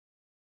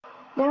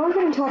Now we're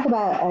going to talk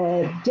about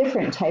a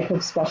different type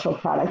of special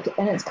product,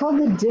 and it's called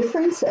the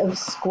difference of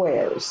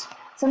squares.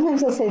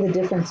 Sometimes they'll say the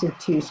difference of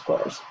two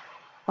squares.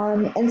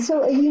 And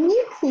so a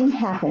unique thing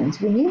happens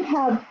when you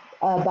have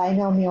a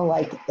binomial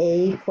like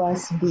a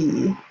plus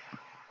b,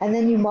 and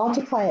then you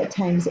multiply it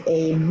times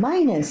a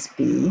minus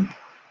b,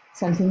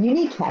 something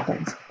unique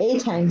happens. A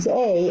times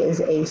a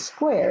is a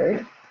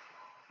squared,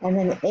 and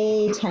then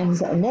a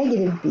times a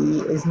negative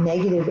b is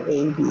negative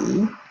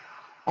ab,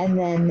 and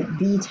then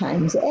b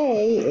times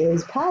a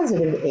is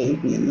positive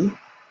ab,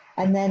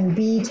 and then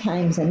b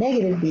times a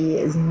negative b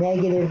is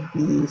negative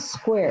b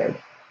squared.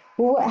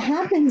 Well, what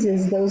happens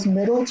is those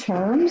middle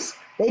terms,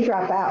 they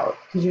drop out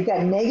because you've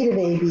got negative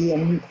ab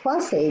and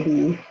plus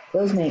ab,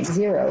 those make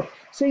 0.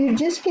 So you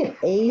just get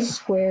a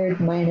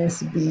squared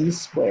minus b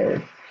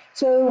squared.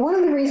 So one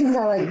of the reasons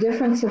I like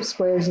difference of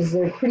squares is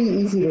they're pretty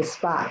easy to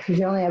spot because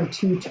you only have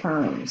two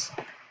terms,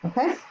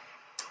 okay?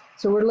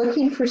 So we're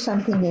looking for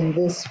something in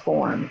this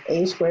form,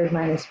 a squared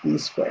minus b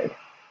squared.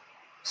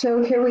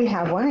 So here we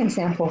have one,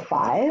 example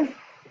 5.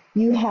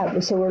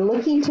 So we're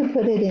looking to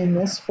put it in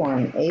this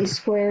form, a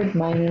squared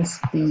minus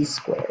b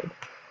squared.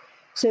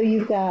 So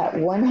you've got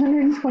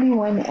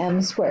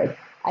 121m squared.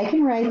 I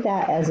can write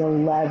that as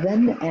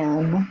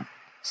 11m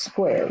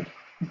squared,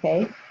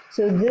 okay?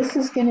 So this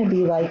is going to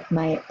be like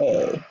my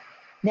a.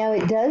 Now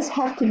it does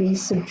have to be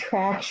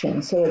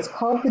subtraction, so it's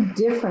called the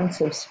difference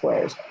of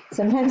squares.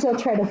 Sometimes they'll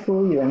try to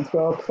fool you and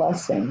throw a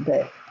plus in,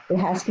 but it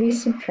has to be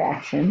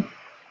subtraction.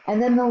 And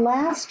then the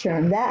last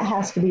term, that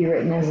has to be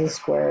written as a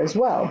square as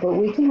well, but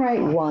we can write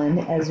 1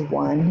 as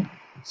 1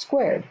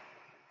 squared.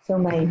 So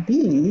my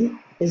b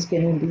is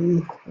going to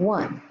be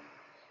 1.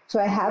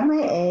 So I have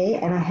my a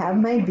and I have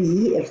my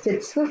b. It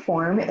fits the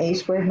form a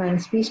squared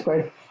minus b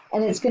squared,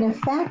 and it's going to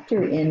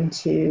factor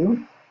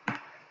into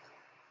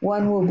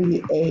one will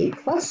be a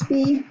plus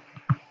b,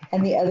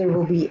 and the other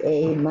will be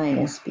a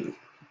minus b.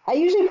 I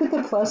usually put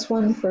the plus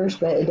one first,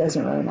 but it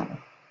doesn't really matter.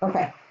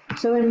 Okay,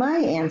 so in my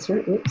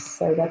answer, oops,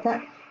 sorry about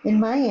that. In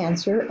my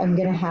answer, I'm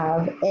going to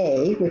have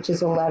a, which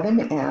is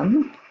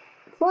 11m,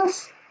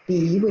 plus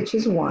b, which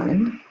is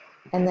 1,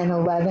 and then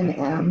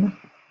 11m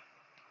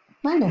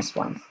minus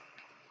 1.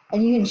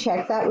 And you can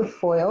check that with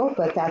FOIL,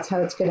 but that's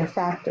how it's going to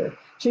factor.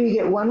 So you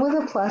get one with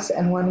a plus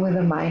and one with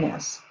a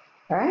minus,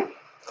 all right?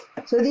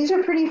 So these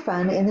are pretty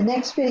fun. In the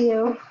next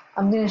video,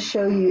 I'm going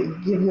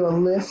to give you a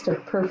list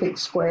of perfect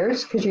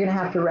squares because you're going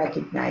to have to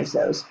recognize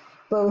those,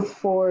 both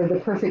for the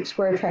perfect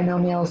square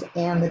trinomials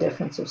and the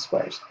difference of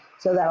squares.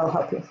 So that'll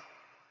help you.